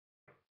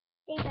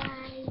Hey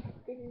guys,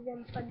 this is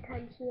Fun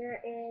Times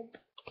here, and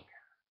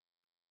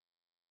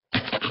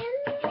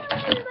hello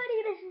everybody,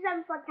 this is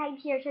Fun Times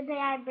here. Today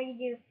I'm bringing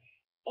you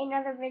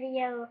another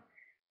video,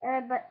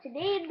 but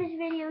today in this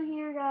video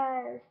here,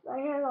 guys, my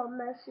hair's all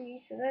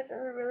messy, so that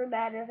doesn't really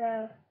matter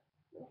though.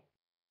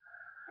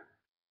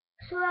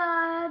 So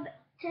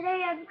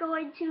today I'm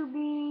going to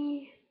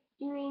be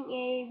doing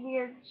a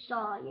weird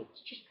song.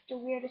 It's just the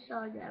weirdest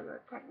song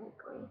ever,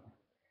 technically,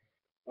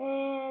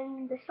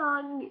 and the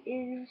song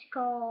is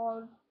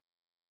called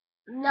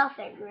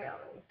Nothing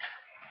Really.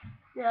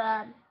 So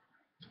I'm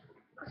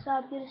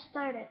gonna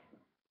start it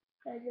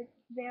because it's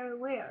very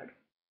weird.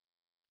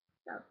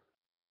 So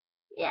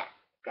yeah,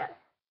 go.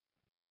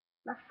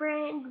 My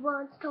friend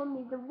once told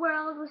me the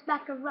world was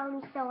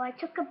macaroni, so I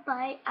took a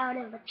bite out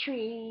of a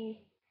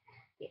tree.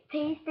 It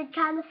tasted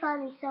kind of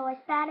funny, so I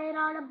spat it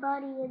on a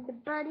bunny, and the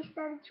bunny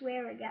started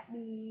swearing at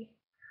me.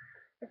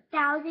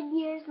 1,000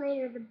 years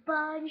later, the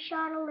bunny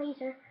shot a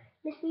laser,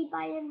 missed me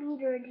by a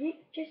meter, and hit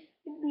just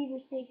the meter,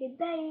 thinking,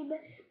 babe,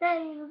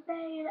 babe,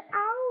 babe,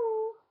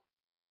 ow.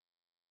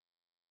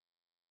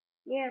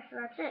 Yeah, so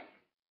that's it.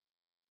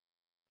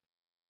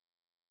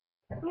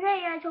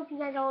 Okay guys, hope you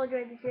guys all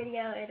enjoyed this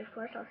video, and of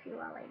course I'll see you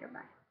all later,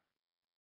 bye.